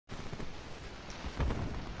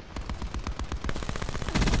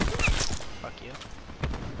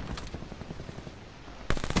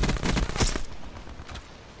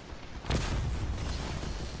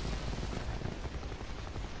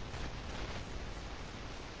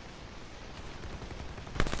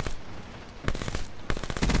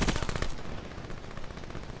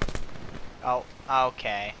Oh,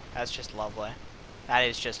 okay. That's just lovely. That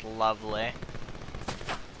is just lovely.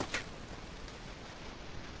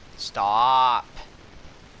 Stop.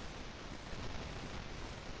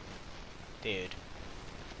 Dude.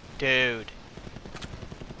 Dude.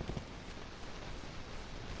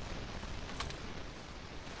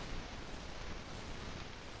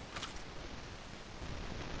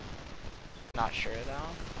 Not sure though.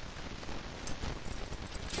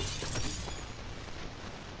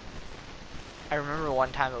 I remember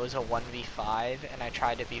one time it was a 1v5 and I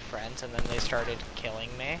tried to be friends and then they started killing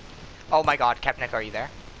me. Oh my god, Kepnik, are you there?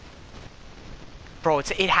 Bro,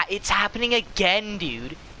 it's happening again,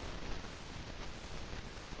 dude.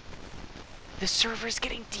 The server's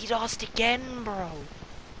getting DDoSed again, bro.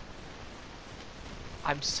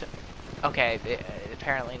 I'm so... Okay,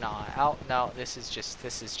 apparently not. Oh, no, this is just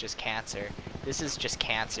cancer. This is just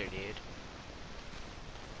cancer, dude.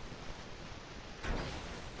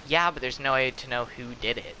 Yeah, but there's no way to know who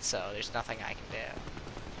did it, so there's nothing I can do.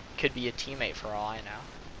 Could be a teammate for all I know.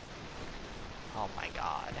 Oh my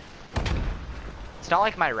god. It's not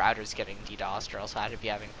like my router's getting DDoSed or else I'd be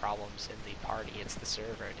having problems in the party. It's the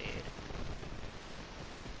server, dude.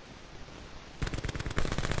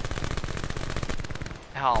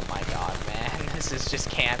 Oh my god, man. This is just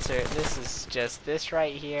cancer. This is just this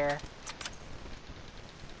right here.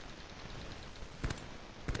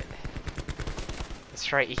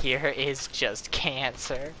 This right here is just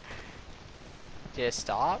cancer. Did it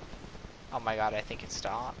stop? Oh my god, I think it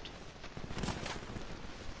stopped.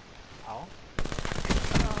 Oh.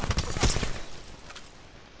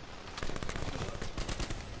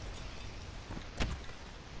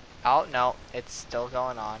 Oh no, it's still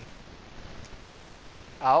going on.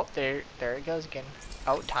 Oh, there it goes again.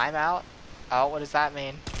 Oh, timeout. Oh, what does that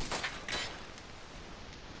mean?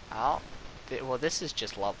 Oh, well, this is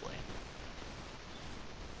just lovely.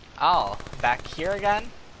 Oh, back here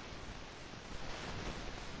again?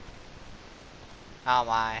 Oh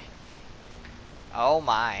my. Oh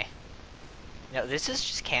my. No, this is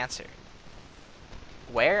just cancer.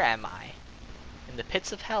 Where am I? In the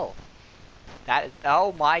pits of hell. That,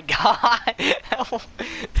 oh my god. Oh,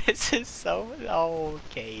 this is so,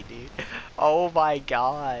 okay, dude. Oh my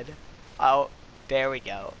god. Oh, there we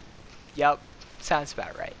go. Yup, sounds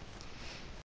about right.